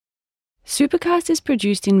Supercast is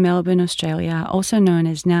produced in Melbourne, Australia, also known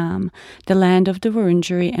as Naarm, the land of the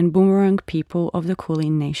Wurundjeri and Boonwurrung people of the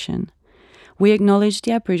Kulin Nation. We acknowledge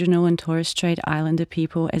the Aboriginal and Torres Strait Islander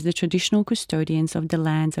people as the traditional custodians of the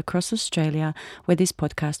lands across Australia where this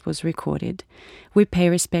podcast was recorded. We pay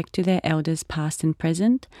respect to their elders past and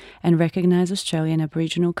present and recognise Australian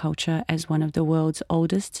Aboriginal culture as one of the world's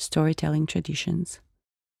oldest storytelling traditions.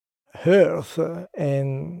 Earth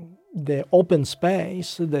and the open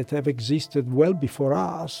space that have existed well before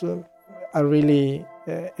us are really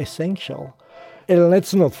essential. And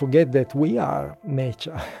let's not forget that we are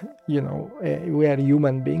nature, we are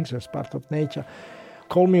human beings as part of nature.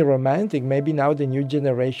 Call me romantic, maybe now the new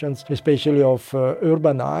generations, especially of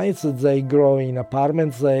urbanites, they grow in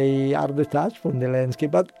apartments, they are detached from the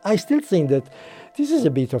landscape. But I still think that this is a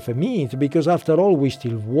bit of a myth, because after all, we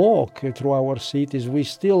still walk through our cities, we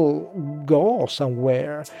still go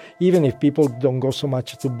somewhere. Even if people don't go so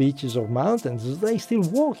much to beaches or mountains, they still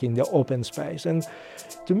walk in the open space. And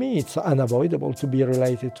to me, it's unavoidable to be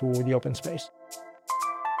related to the open space.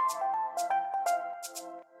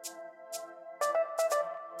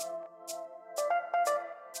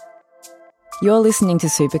 You're listening to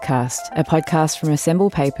Supercast, a podcast from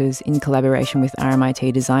Assemble Papers in collaboration with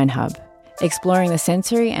RMIT Design Hub, exploring the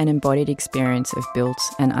sensory and embodied experience of built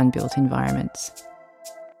and unbuilt environments.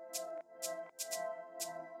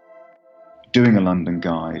 Doing a London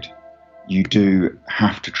guide, you do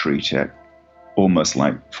have to treat it almost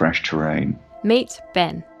like fresh terrain. Meet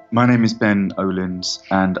Ben. My name is Ben Olins,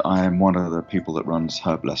 and I am one of the people that runs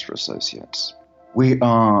Herb Lester Associates. We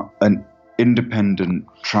are an independent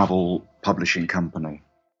travel publishing company.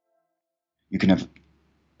 You can have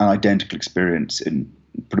an identical experience in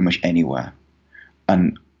pretty much anywhere.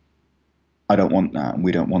 And I don't want that, and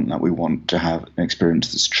we don't want that. We want to have an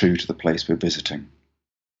experience that's true to the place we're visiting.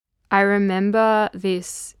 I remember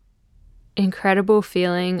this incredible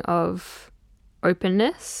feeling of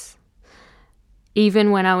openness.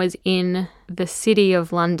 Even when I was in the city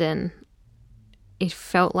of London, it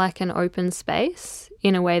felt like an open space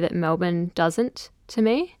in a way that Melbourne doesn't to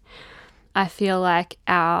me. I feel like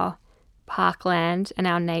our parkland and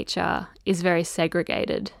our nature is very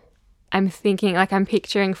segregated. I'm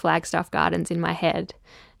picturing Flagstaff Gardens in my head.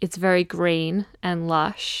 It's very green and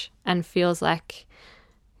lush and feels like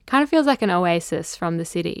an oasis from the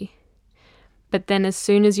city. But then as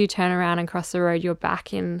soon as you turn around and cross the road, you're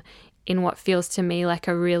back in what feels to me like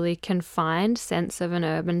a really confined sense of an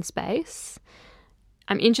urban space.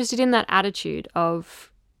 I'm interested in that attitude of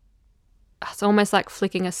it's almost like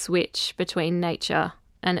flicking a switch between nature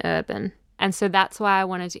and urban. And so that's why I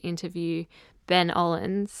wanted to interview Ben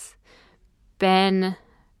Olins. Ben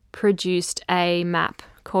produced a map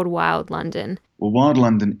called Wild London. Well, Wild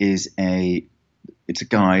London it's a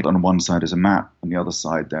guide. On one side is a map, on the other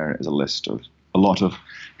side there is a list of a lot of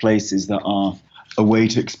places that are a way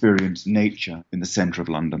to experience nature in the centre of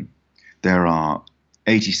London. There are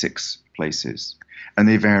 86 places, and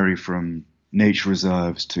they vary from nature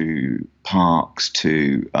reserves to parks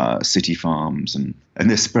to city farms, and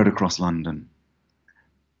they're spread across London.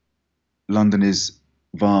 London is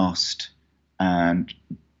vast and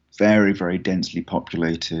very, very densely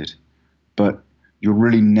populated, but you're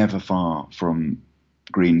really never far from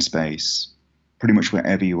green space. Pretty much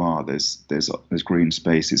wherever you are, there's green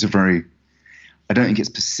space. I don't think it's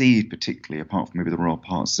perceived particularly, apart from maybe the royal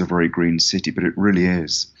parts, as a very green city, but it really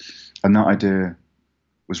is. And that idea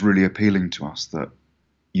was really appealing to us, that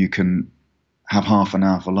you can have half an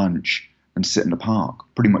hour for lunch and sit in a park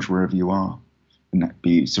pretty much wherever you are and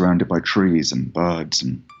be surrounded by trees and birds.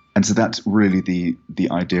 And so that's really the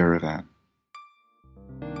idea of that.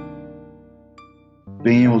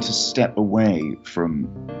 Being able to step away from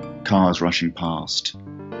cars rushing past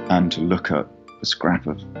and to look at a scrap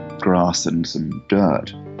of grass and some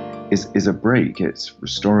dirt is a break. It's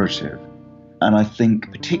restorative. And I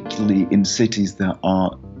think particularly in cities that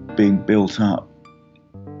are being built up,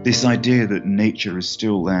 this idea that nature is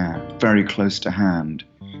still there, very close to hand,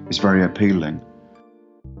 is very appealing.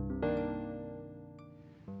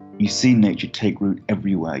 You see nature take root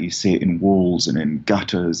everywhere. You see it in walls and in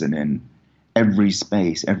gutters and in every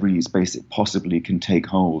space it possibly can take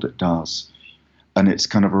hold, it does. And it's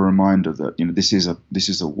kind of a reminder that, this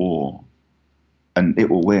is a war, and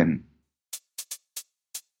it will win.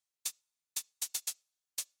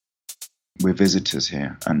 We're visitors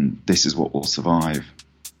here, and this is what will survive.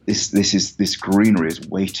 This greenery is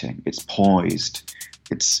waiting. It's poised.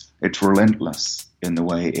 It's relentless in the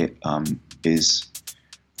way it is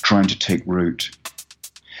trying to take root.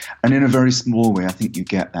 And in a very small way, I think you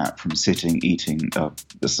get that from sitting, eating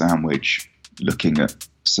the sandwich, looking at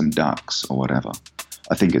some ducks or whatever.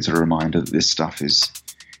 I think it's a reminder that this stuff is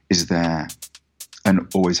there and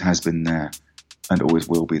always has been there and always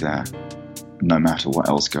will be there, no matter what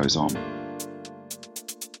else goes on.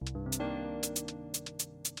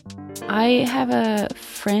 I have a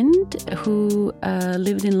friend who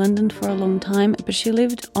lived in London for a long time, but she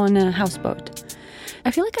lived on a houseboat.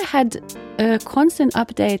 I feel like I had constant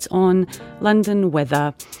updates on London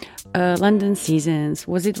weather, London seasons.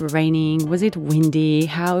 Was it raining? Was it windy?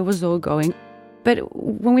 How it was all going. But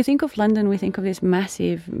when we think of London, we think of this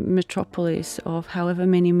massive metropolis of however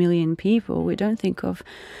many million people. We don't think of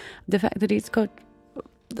the fact that it's got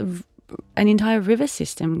an entire river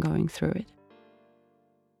system going through it.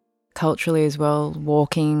 Culturally as well,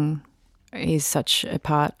 walking is such a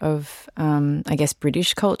part of, I guess,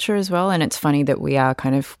 British culture as well. And it's funny that we are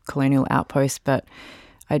kind of colonial outposts, but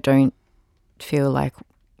I don't feel like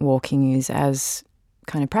walking is as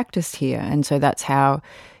kind of practiced here. And so that's how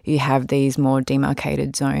you have these more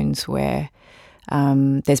demarcated zones where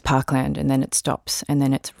there's parkland and then it stops and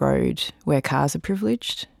then it's road where cars are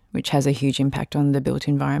privileged, which has a huge impact on the built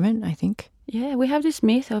environment, I think. Yeah, we have this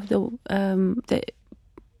myth of the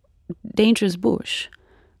dangerous bush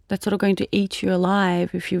that's sort of going to eat you alive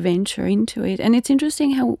if you venture into it. And it's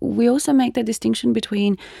interesting how we also make that distinction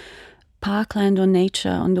between parkland or nature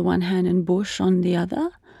on the one hand and bush on the other.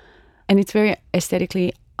 And it's very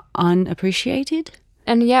aesthetically unappreciated.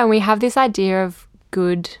 And yeah, we have this idea of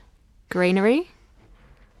good greenery.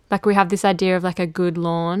 Like we have this idea of like a good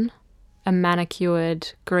lawn, a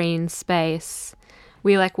manicured green space.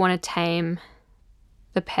 We like want to tame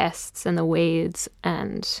the pests and the weeds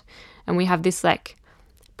and we have this like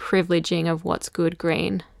privileging of what's good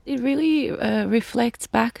green. It really reflects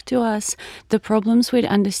back to us the problems with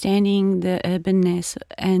understanding the urbanness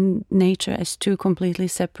and nature as two completely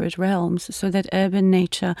separate realms, so that urban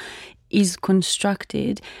nature is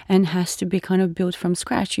constructed and has to be kind of built from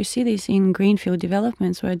scratch. You see this in greenfield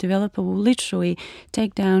developments where a developer will literally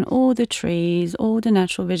take down all the trees, all the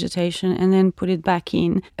natural vegetation and then put it back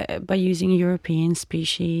in by using European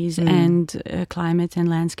species and climate and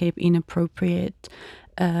landscape inappropriate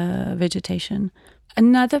vegetation.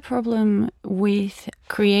 Another problem with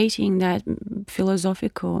creating that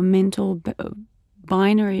philosophical, mental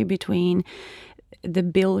binary between the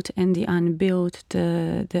built and the unbuilt,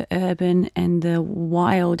 the urban and the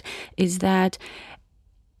wild, is that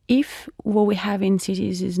if what we have in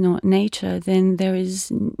cities is not nature, then there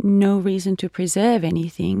is no reason to preserve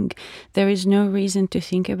anything. There is no reason to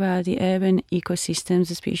think about the urban ecosystems,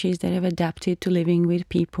 the species that have adapted to living with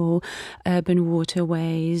people, urban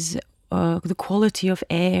waterways, the quality of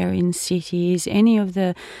air in cities, any of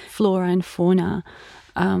the flora and fauna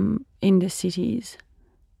in the cities.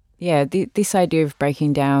 Yeah, this idea of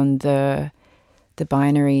breaking down the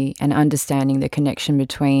binary and understanding the connection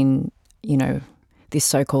between, you know, this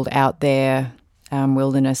so-called out there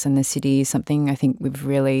wilderness and the city is something I think we've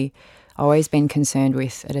really always been concerned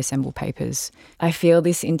with at Assemble Papers. I feel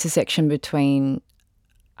this intersection between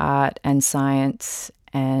art and science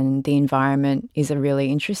and the environment is a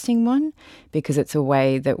really interesting one because it's a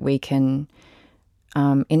way that we can,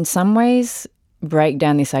 in some ways, break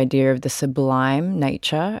down this idea of the sublime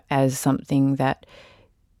nature as something that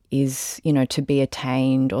is, you know, to be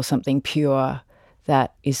attained or something pure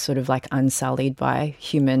that is sort of like unsullied by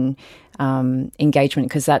human engagement,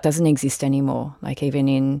 because that doesn't exist anymore. Like even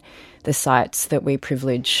in the sites that we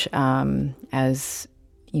privilege as,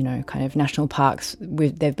 you know, kind of national parks,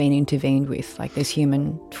 they've been intervened with. Like there's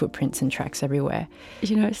human footprints and tracks everywhere.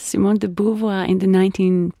 You know, Simone de Beauvoir in the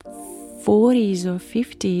 1940s or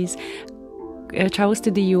 50s travels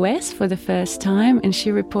to the US for the first time, and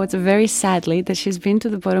she reports very sadly that she's been to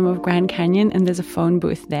the bottom of Grand Canyon and there's a phone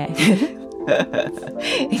booth there.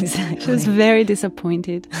 Exactly. She was very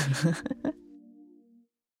disappointed.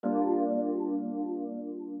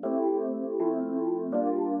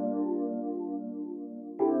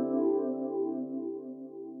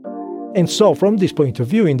 And so from this point of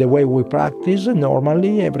view, in the way we practice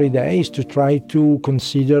normally every day is to try to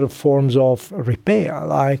consider forms of repair,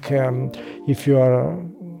 like if you are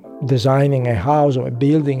designing a house or a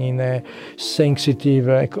building in a sensitive,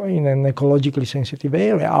 in an ecologically sensitive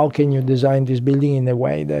area, how can you design this building in a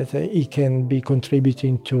way that it can be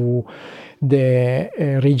contributing to the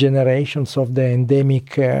regenerations of the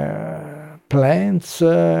endemic plants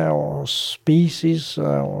or species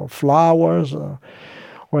or flowers or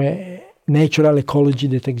natural ecology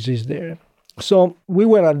that exists there. So we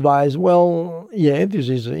were advised, well, yeah, this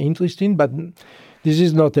is interesting, but this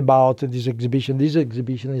is not about this exhibition. This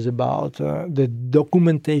exhibition is about the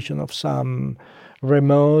documentation of some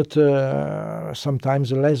remote,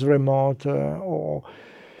 sometimes less remote or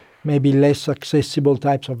maybe less accessible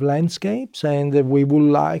types of landscapes, and we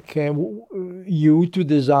would like you to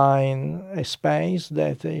design a space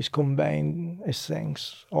that is conveying a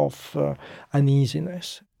sense of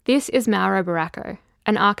uneasiness. This is Mauro Baracco,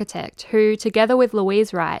 an architect who, together with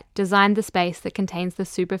Louise Wright, designed the space that contains the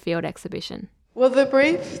Superfield exhibition. Well, the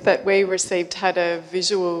brief that we received had a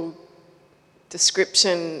visual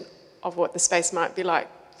description of what the space might be like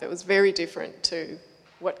that was very different to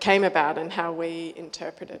what came about and how we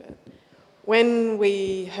interpreted it. When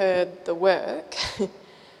we heard the work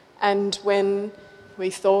and when we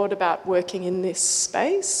thought about working in this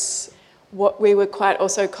space, what we were quite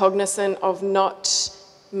also cognizant of not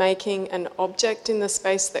making an object in the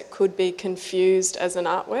space that could be confused as an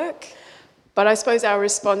artwork. But I suppose our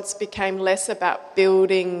response became less about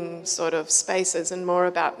building sort of spaces and more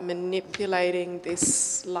about manipulating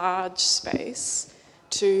this large space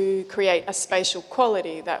to create a spatial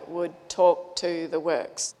quality that would talk to the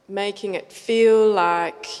works, making it feel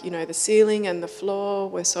like, the ceiling and the floor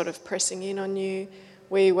were sort of pressing in on you.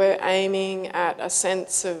 We were aiming at a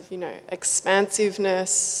sense of,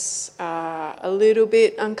 expansiveness, a little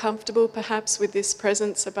bit uncomfortable perhaps with this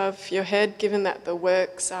presence above your head, given that the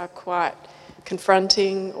works are quite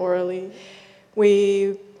confronting orally.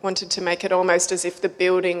 We wanted to make it almost as if the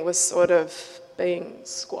building was sort of being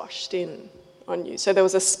squashed in on you. So there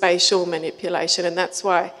was a spatial manipulation, and that's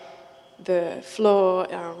why the floor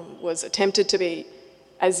was attempted to be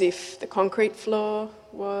as if the concrete floor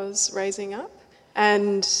was raising up.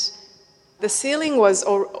 And the ceiling was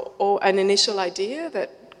an initial idea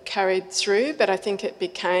that carried through, but I think it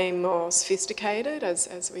became more sophisticated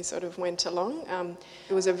as we sort of went along.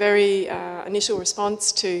 It was a very initial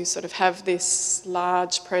response to sort of have this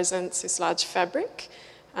large presence, this large fabric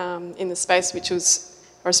in the space, which was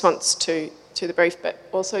a response to the brief, but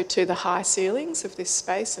also to the high ceilings of this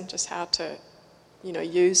space and just how to,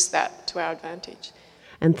 use that to our advantage.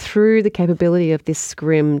 And through the capability of this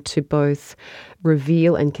scrim to both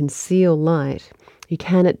reveal and conceal light, you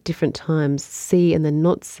can at different times see and then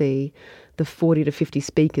not see the 40 to 50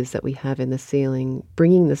 speakers that we have in the ceiling,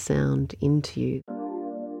 bringing the sound into you.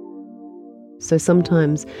 So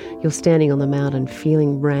sometimes you're standing on the mound and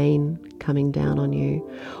feeling rain coming down on you,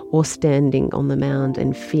 or standing on the mound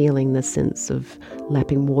and feeling the sense of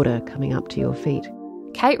lapping water coming up to your feet.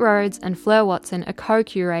 Kate Rhodes and Fleur Watson are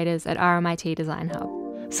co-curators at RMIT Design Hub.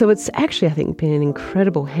 So it's actually, I think, been an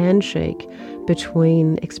incredible handshake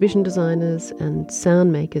between exhibition designers and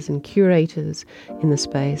sound makers and curators in the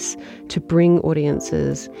space to bring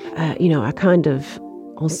audiences, a kind of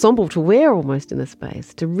ensemble to wear almost in the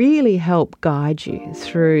space, to really help guide you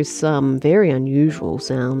through some very unusual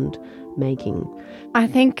sound making. I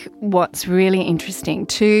think what's really interesting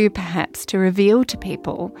too, perhaps to reveal to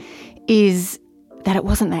people, is that it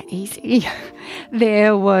wasn't that easy.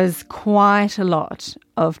 There was quite a lot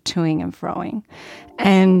of toing and froing.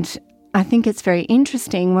 And I think it's very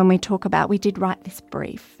interesting when we talk about, we did write this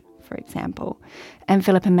brief, for example, and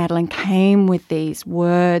Philip and Madeline came with these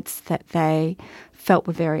words that they felt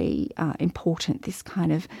were very important, this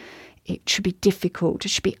kind of, it should be difficult, it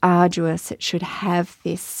should be arduous, it should have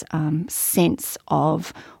this sense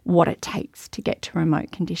of what it takes to get to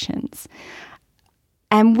remote conditions.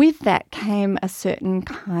 And with that came a certain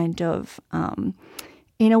kind of,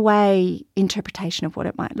 in a way, interpretation of what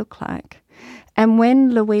it might look like. And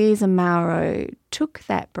when Louise and Mauro took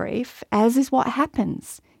that brief, as is what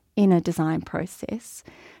happens in a design process,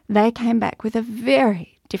 they came back with a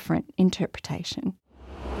very different interpretation.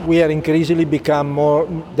 We are increasingly become more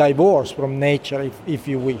divorced from nature, if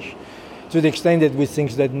you wish, to the extent that we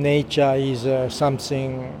think that nature is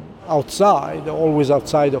something outside, always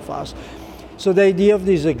outside of us. So the idea of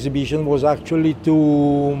this exhibition was actually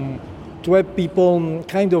to have people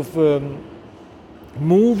kind of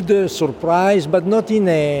moved, surprised, but not in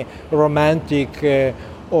a romantic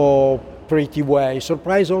or pretty way.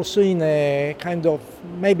 Surprised also in a kind of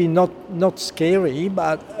maybe not scary,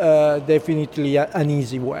 but definitely an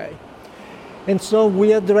easy way. And so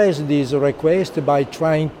we addressed this request by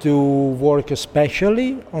trying to work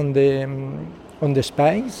especially on the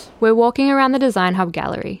space. We're walking around the Design Hub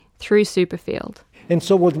gallery through Superfield. And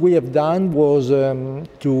so what we have done was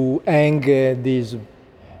to hang this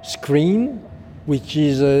screen, which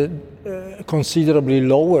is considerably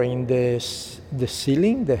lower in the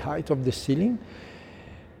ceiling, the height of the ceiling.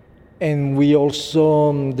 And we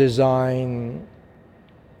also designed,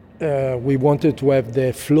 we wanted to have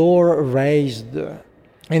the floor raised,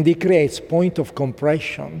 and it creates point of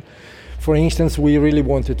compression. For instance, we really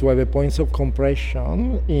wanted to have a point of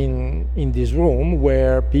compression in this room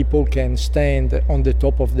where people can stand on the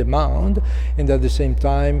top of the mound and at the same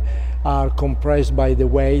time are compressed by the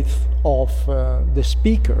weight of the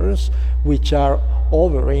speakers, which are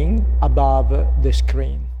hovering above the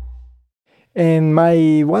screen. And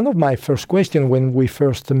one of my first questions when we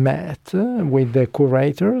first met with the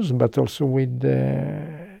curators, but also with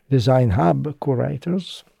the Design Hub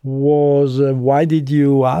curators, was why did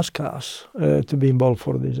you ask us to be involved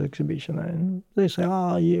for this exhibition? And they say,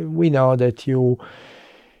 we know that you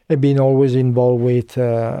have been always involved with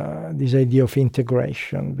this idea of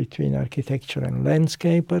integration between architecture and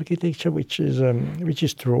landscape architecture, which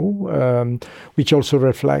is true, which also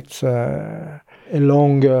reflects a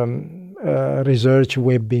long research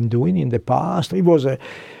we've been doing in the past. It was,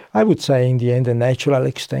 I would say, in the end, a natural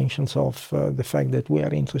extension of the fact that we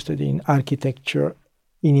are interested in architecture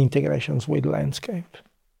in integrations with landscape.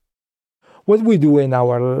 What we do in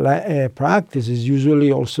our practice is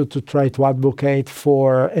usually also to try to advocate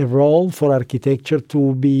for a role for architecture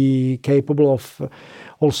to be capable of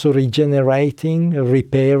also regenerating,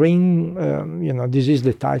 repairing. This is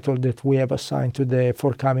the title that we have assigned to the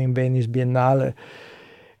forthcoming Venice Biennale.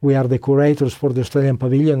 We are the curators for the Australian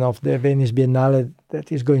Pavilion of the Venice Biennale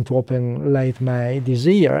that is going to open late May this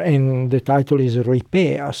year, and the title is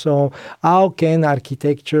Repair. So how can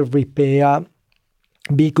architecture repair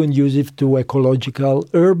be conducive to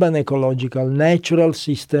urban ecological, natural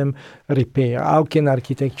system repair? How can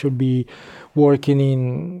architecture be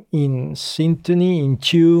working in symphony, in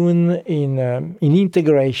tune, in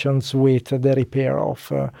integrations with the repair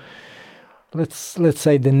of let's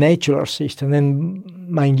say the natural system? And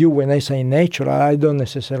mind you, when I say natural, I don't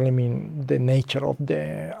necessarily mean the nature of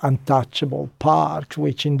the untouchable parks,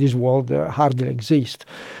 which in this world hardly exist,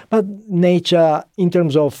 but nature in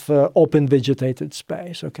terms of open vegetated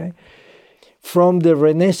space. Okay, from the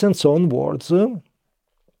Renaissance onwards,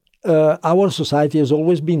 our society has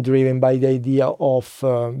always been driven by the idea of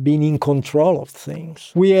being in control of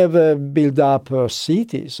things. We have built up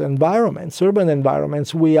cities, environments, urban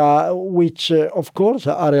environments, which of course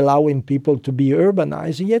are allowing people to be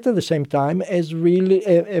urbanized, yet at the same time have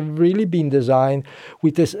really been designed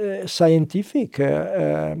with a scientific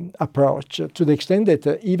approach, to the extent that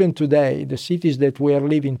even today, the cities that we are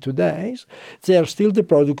living today, they are still the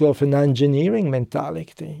product of an engineering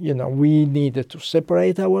mentality. We needed to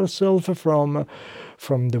separate ourselves from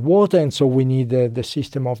the water, and so we need the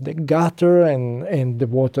system of the gutter, and the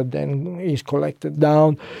water then is collected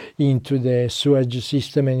down into the sewage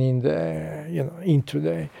system and into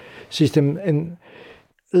the system. And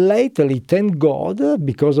lately, thank God,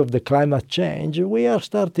 because of the climate change, we are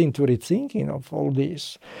starting to rethinking of all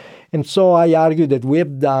this. And so I argue that we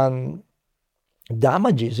have done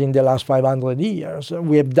damages in the last 500 years.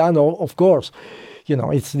 We have done, of course,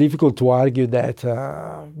 it's difficult to argue that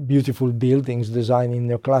beautiful buildings designed in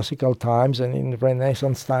neoclassical times and in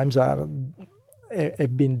Renaissance times have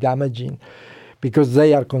been damaging, because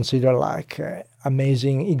they are considered like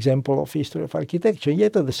amazing example of history of architecture.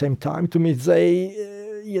 Yet at the same time, to me,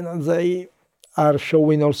 they are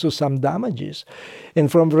showing also some damages. And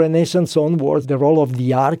from Renaissance onwards, the role of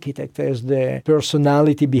the architect as the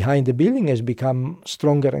personality behind the building has become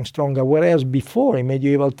stronger and stronger. Whereas before, in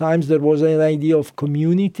medieval times, there was an idea of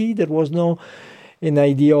community. There was no an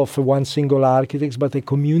idea of one single architect, but a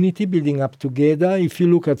community building up together. If you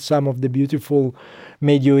look at some of the beautiful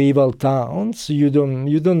medieval towns, you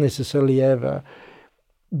don't necessarily have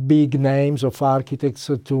big names of architects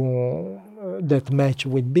that match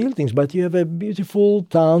with buildings, but you have beautiful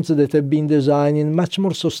towns that have been designed in much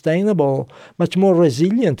more sustainable, much more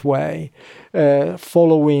resilient way,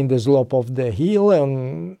 following the slope of the hill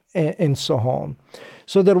and so on.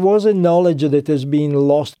 So there was a knowledge that has been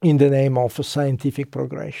lost in the name of scientific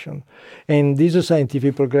progression. And this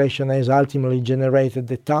scientific progression has ultimately generated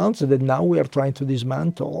the towns that now we are trying to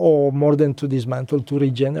dismantle, or more than to dismantle, to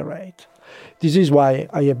regenerate. This is why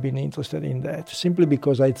I have been interested in that, simply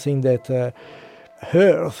because I think that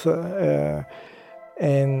Earth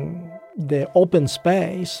and the open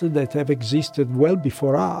space that have existed well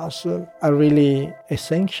before us are really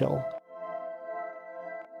essential.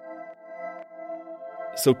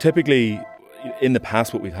 So typically, in the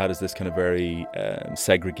past, what we've had is this kind of very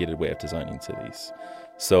segregated way of designing cities.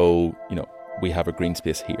 So, we have a green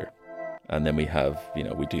space here. And then we have,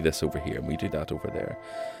 we do this over here and we do that over there.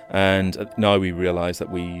 And now we realise that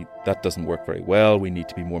that doesn't work very well. We need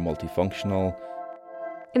to be more multifunctional.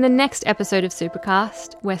 In the next episode of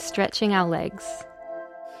Supercast, we're stretching our legs.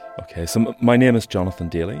 Okay, so my name is Jonathan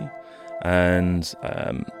Daly, and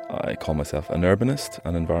I call myself an urbanist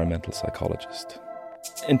and environmental psychologist.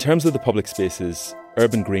 In terms of the public spaces,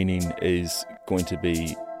 urban greening is going to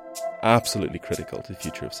be absolutely critical to the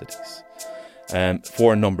future of cities.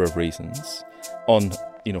 For a number of reasons. On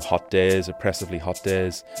hot days, oppressively hot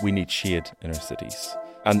days, we need shade in our cities.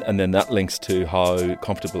 And then that links to how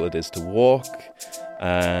comfortable it is to walk.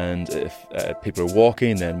 And if people are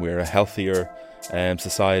walking, then we're a healthier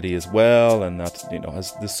society as well. And that,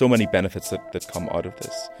 there's so many benefits that come out of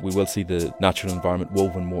this. We will see the natural environment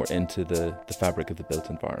woven more into the fabric of the built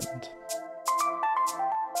environment.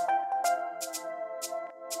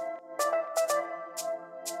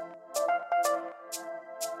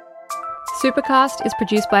 Supercast is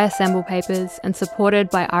produced by Assemble Papers and supported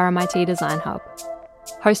by RMIT Design Hub.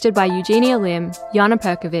 Hosted by Eugenia Lim, Jana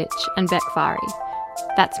Perkovic and Beck Fari.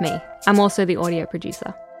 That's me. I'm also the audio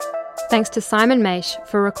producer. Thanks to Simon Maish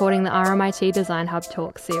for recording the RMIT Design Hub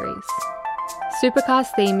Talk series.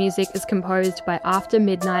 Supercast theme music is composed by After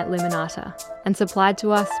Midnight Limonata and supplied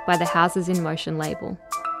to us by the Houses in Motion label.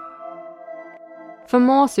 For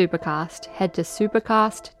more Supercast, head to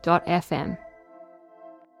supercast.fm.